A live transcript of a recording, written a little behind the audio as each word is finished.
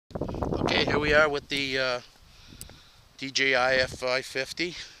we are with the DJI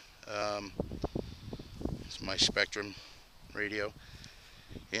f550. It's my Spectrum radio,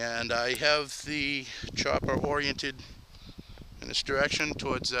 and I have the chopper oriented in this direction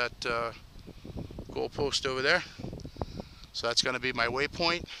towards that goalpost over there. So that's going to be my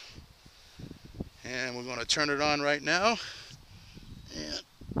waypoint, and we're going to turn it on right now and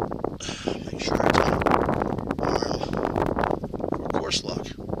make sure it's on for course lock.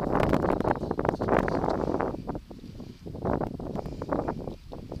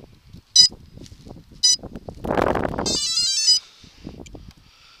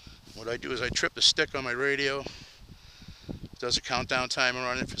 What I do is I trip the stick on my radio. It does a countdown timer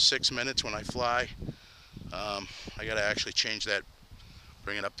on it for 6 minutes when I fly. I gotta actually change that,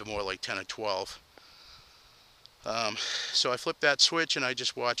 bring it up to more like 10 or 12. So I flip that switch and I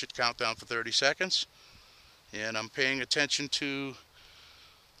just watch it count down for 30 seconds. And I'm paying attention to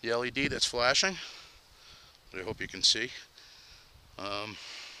the LED that's flashing. I hope you can see. And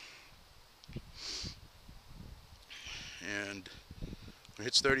when it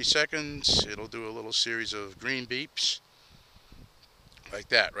hits 30 seconds, it'll do a little series of green beeps. Like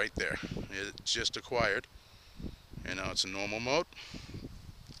that right there. It's just acquired. And now it's in normal mode.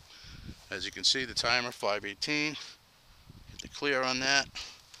 As you can see, the timer 5:18. Hit the clear on that.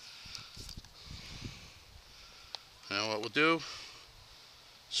 Now what we'll do,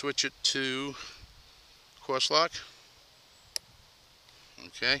 switch it to course lock.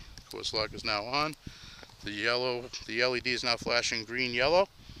 Okay, course lock is now on. The LED is now flashing green yellow.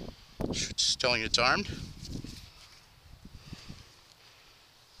 It's telling you it's armed.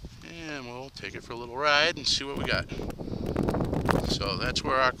 And we'll take it for a little ride and see what we got. So that's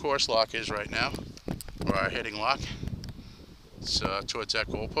where our course lock is right now, or our heading lock. It's towards that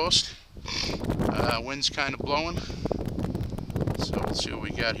goalpost. Wind's kind of blowing, so we'll see what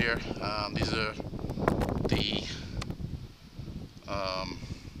we got here. These are the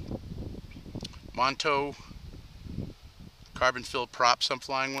Monto carbon-filled props I'm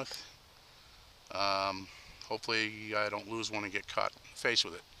flying with. Hopefully I don't lose one and get caught in the face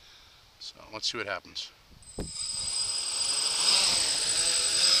with it. So let's see what happens.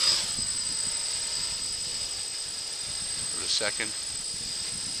 For a second.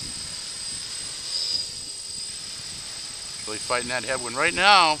 Really fighting that headwind right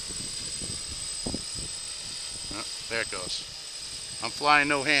now. Oh, there it goes. I'm flying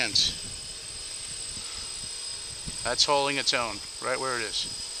no hands. That's holding its own right where it is.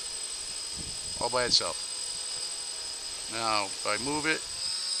 All by itself. Now if I move it,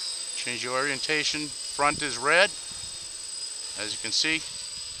 change the orientation, front is red. As you can see,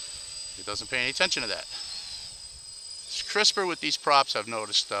 it doesn't pay any attention to that. It's crisper with these props, I've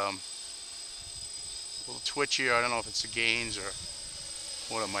noticed. A little twitchier. I don't know if it's the gains or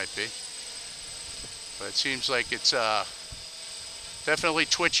what it might be. But it seems like it's definitely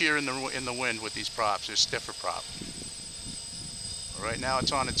twitchier in the wind with these props. They're stiffer prop. But right now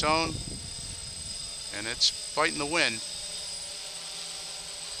it's on its own, and it's fighting the wind.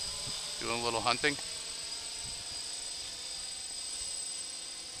 Doing a little hunting.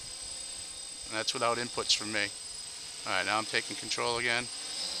 And that's without inputs from me. Alright, now I'm taking control again.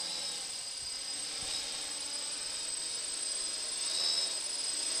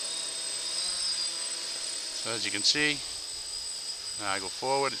 So as you can see, now I go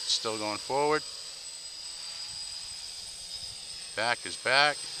forward, it's still going forward. Back is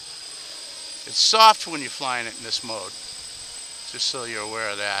back. It's soft when you're flying it in this mode. Just so you're aware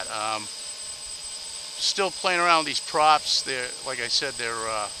of that. Still playing around with these props. They're, like I said,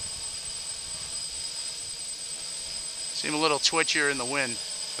 they're seem a little twitchier in the wind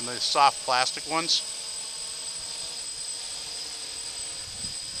than the soft plastic ones.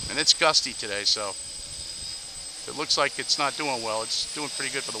 And it's gusty today, so it looks like it's not doing well. It's doing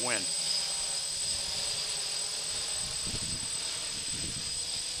pretty good for the wind.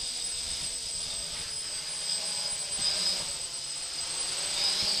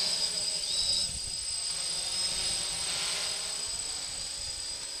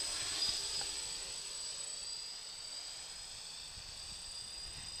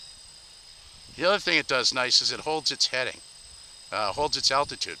 The other thing it does nice is it holds its heading, holds its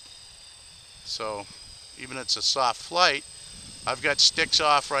altitude. So even if it's a soft flight, I've got sticks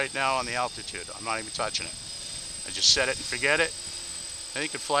off right now on the altitude. I'm not even touching it. I just set it and forget it. Then you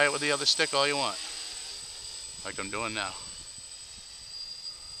can fly it with the other stick all you want, like I'm doing now.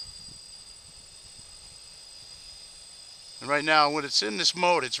 And right now, when it's in this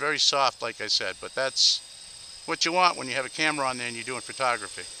mode, it's very soft, like I said, but that's what you want when you have a camera on there and you're doing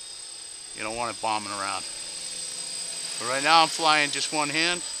photography. You don't want it bombing around. But right now I'm flying just one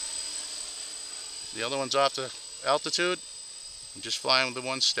hand. The other one's off the altitude. I'm just flying with the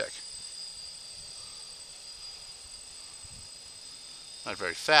one stick. Not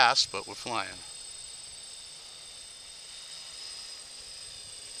very fast, but we're flying.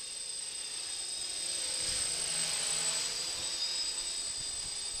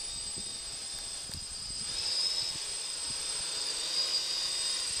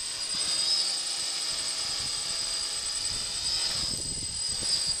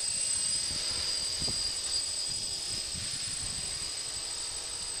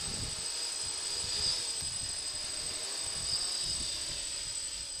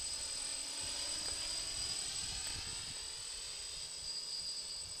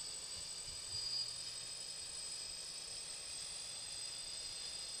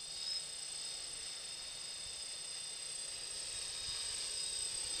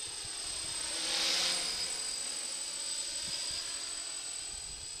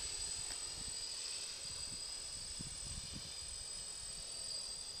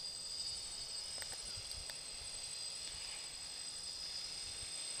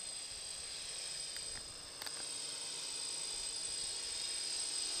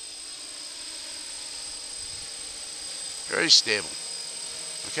 Very stable.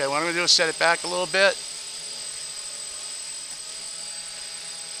 Okay, what I'm going to do is set it back a little bit.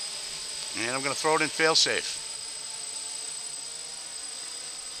 And I'm going to throw it in fail-safe.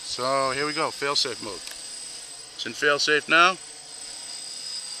 So here we go, fail-safe mode. It's in fail-safe now.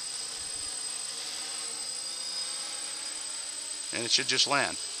 And it should just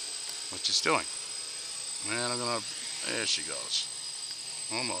land, which it's doing. And I'm going to, there she goes.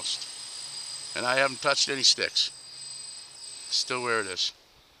 Almost. And I haven't touched any sticks. Still where it is.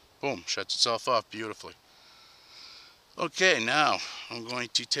 Boom, shuts itself off beautifully. Okay, now I'm going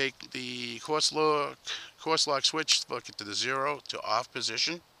to take the course lock switch, look it to the 0 to off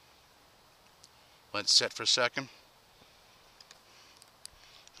position. Let it set for a second.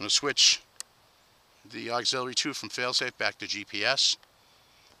 I'm going to switch the auxiliary 2 from failsafe back to GPS.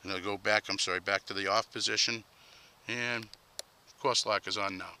 And I'll go back, back to the off position. And course lock is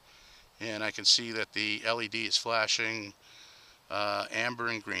on now. And I can see that the LED is flashing amber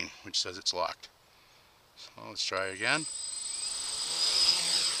and green, which says it's locked. So let's try again.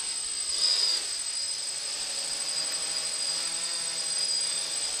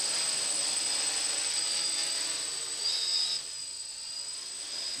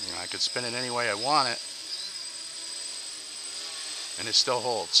 I could spin it any way I want it, and it still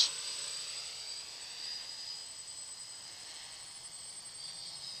holds.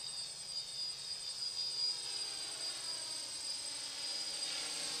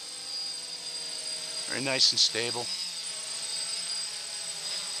 Very nice and stable.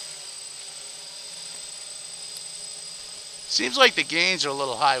 Seems like the gains are a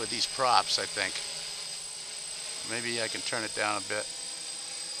little high with these props, I think. Maybe I can turn it down a bit.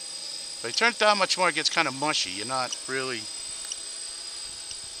 If I turn it down much more, it gets kind of mushy. You're not really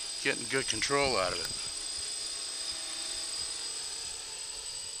getting good control out of it.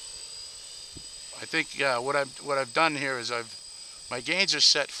 I think what I've done here is my gains are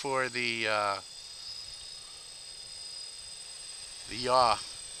set for the yaw.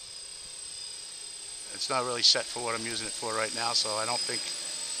 It's not really set for what I'm using it for right now, so I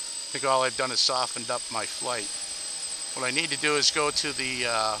think all I've done is softened up my flight. What I need to do is go to the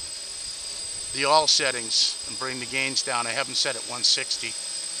all settings and bring the gains down. I have them set at 160.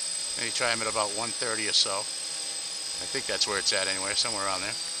 Maybe try them at about 130 or so. I think that's where it's at anyway, somewhere around there.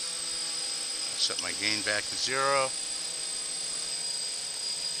 I'll set my gain back to 0.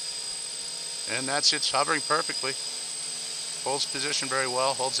 And that's it's hovering perfectly. Holds position very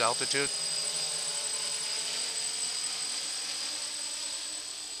well, holds altitude.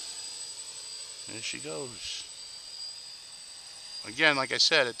 There she goes. Again, like I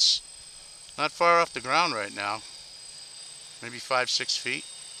said, it's not far off the ground right now. Maybe 5-6 feet.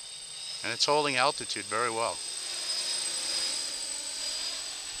 And it's holding altitude very well.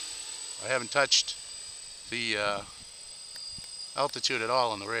 I haven't touched the altitude at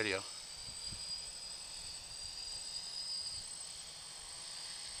all on the radio.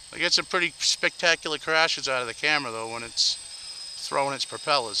 I get some pretty spectacular crashes out of the camera though when it's throwing its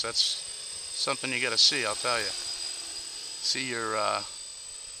propellers. That's something you gotta see, I'll tell you. See your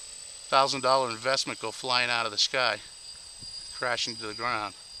 $1,000 investment go flying out of the sky, crashing to the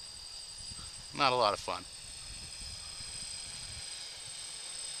ground. Not a lot of fun.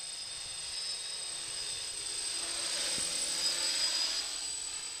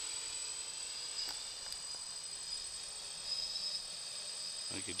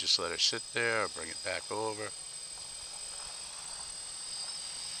 You could just let her sit there or bring it back over.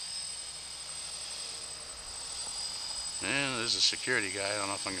 There's a security guy. I don't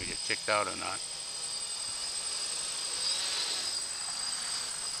know if I'm going to get kicked out or not.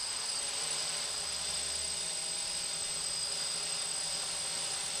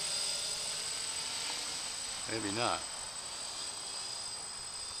 Maybe not.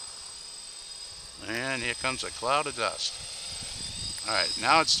 And here comes a cloud of dust. Alright,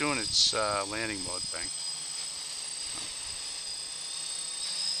 now it's doing its landing mode thing.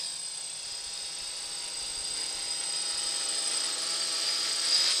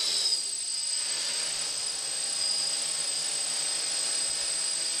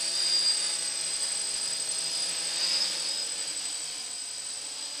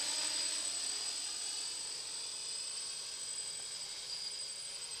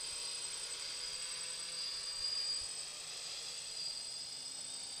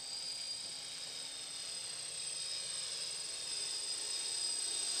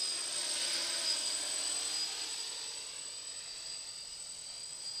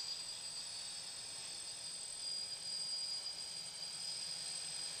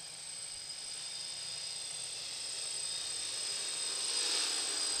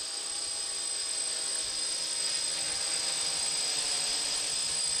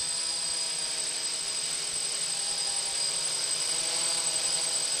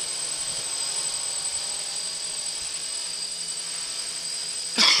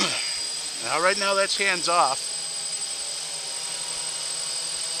 Now, right now that's hands off.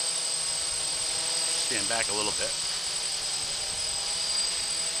 Stand back a little bit.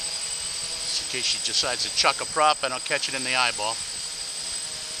 Just in case she decides to chuck a prop and I'll catch it in the eyeball. In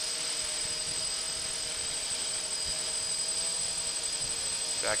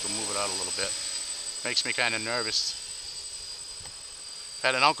fact, we'll move it out a little bit. Makes me kind of nervous.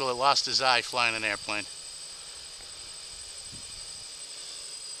 Had an uncle that lost his eye flying an airplane.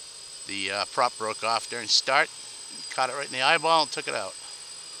 The prop broke off during start, caught it right in the eyeball and took it out.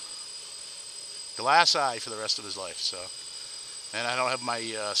 Glass eye for the rest of his life. So, and I don't have my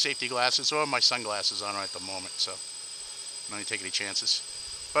safety glasses or my sunglasses on right at the moment, so I'm not going to take any chances.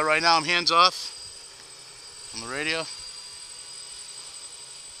 But right now I'm hands off on the radio.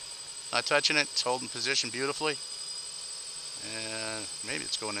 Not touching it, it's holding position beautifully. And maybe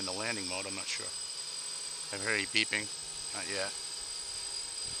it's going into landing mode, I'm not sure. I haven't heard any beeping, not yet.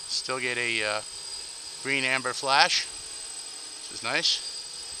 Still get a green amber flash, which is nice,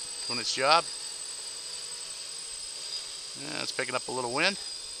 doing its job. Yeah, it's picking up a little wind.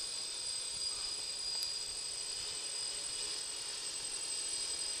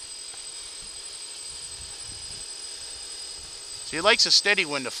 See, it likes a steady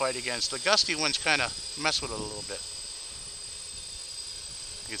wind to fight against. The gusty winds kind of mess with it a little bit.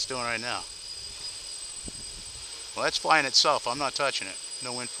 Like it's doing right now. Well, that's flying itself. I'm not touching it.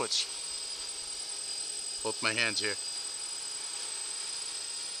 No inputs. Both my hands here.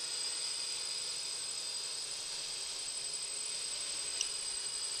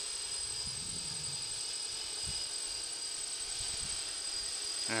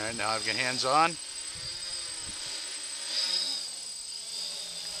 Alright, now I've got hands on.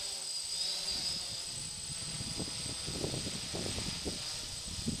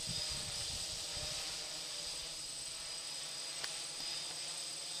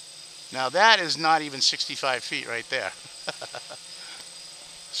 Now that is not even 65 feet right there.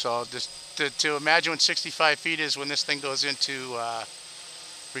 So just to imagine what 65 feet is when this thing goes into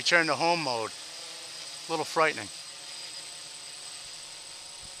return to home mode, a little frightening.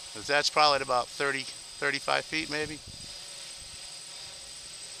 Because that's probably at about 30, 35 feet maybe.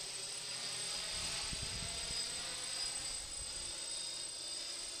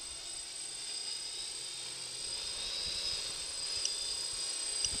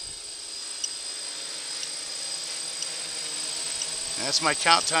 And that's my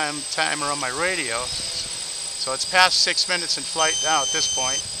count timer on my radio. So it's past 6 minutes in flight now at this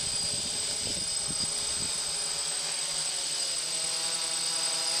point.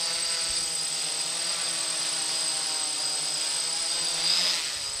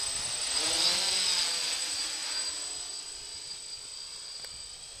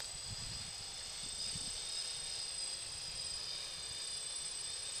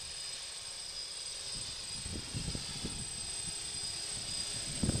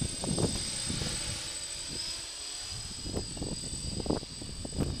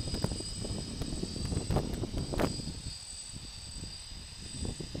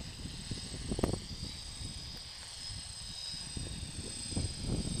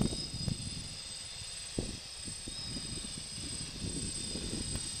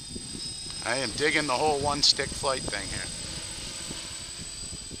 I am digging the whole one-stick flight thing here.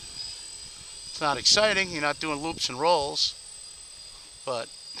 It's not exciting, you're not doing loops and rolls. but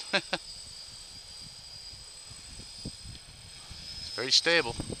it's very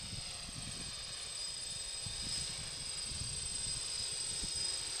stable.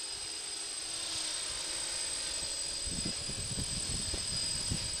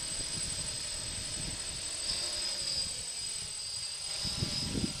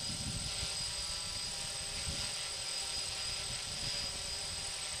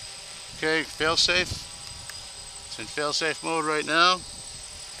 Okay, fail-safe. It's in fail-safe mode right now.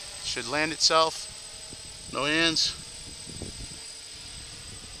 Should land itself. No hands.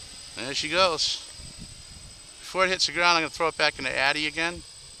 And there she goes. Before it hits the ground, I'm going to throw it back in the Addy again.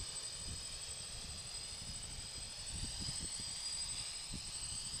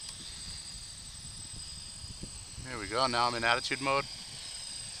 There we go. Now I'm in attitude mode.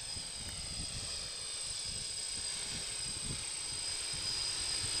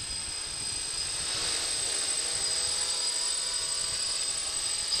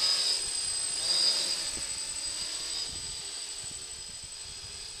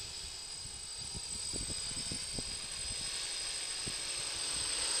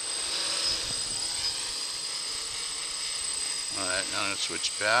 Alright, now I'm going to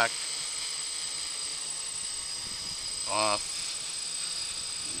switch back. Off.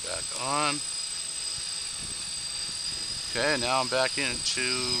 And back on. Okay, now I'm back into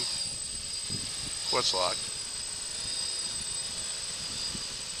quartz lock.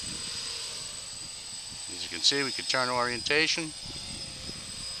 As you can see, we can turn orientation.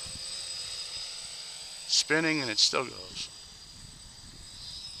 Spinning, and it still goes.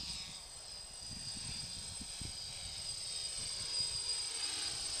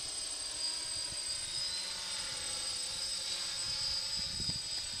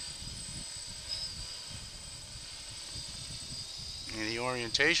 And the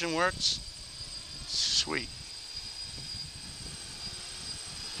orientation works. Sweet.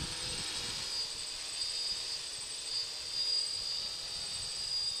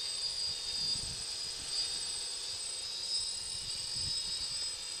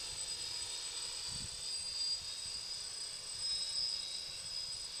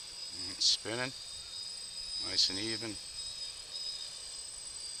 And it's spinning. Nice and even.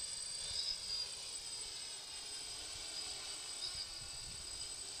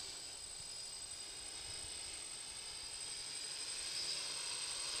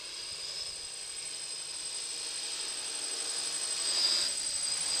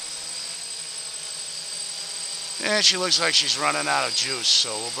 And she looks like she's running out of juice, so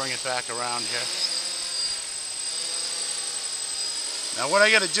we'll bring it back around here. Now what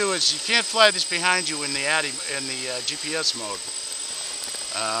I got to do is, you can't fly this behind you in the GPS mode.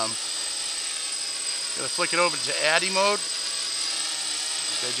 Got to flick it over to Addy mode,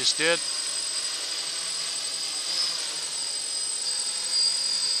 like I just did.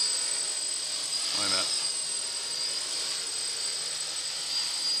 Wait a minute.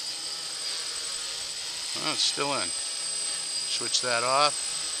 Oh, it's still in. Switch that off.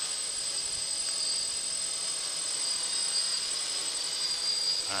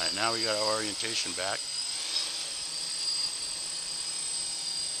 Alright, now we got our orientation back.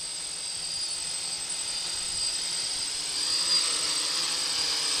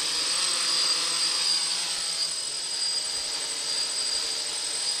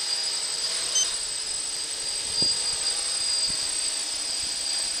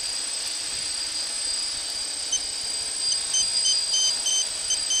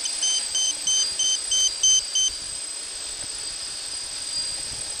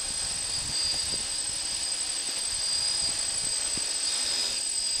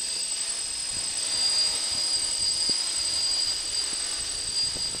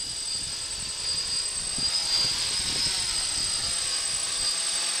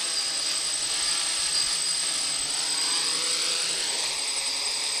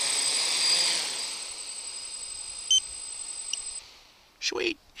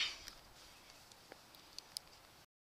 Sweet.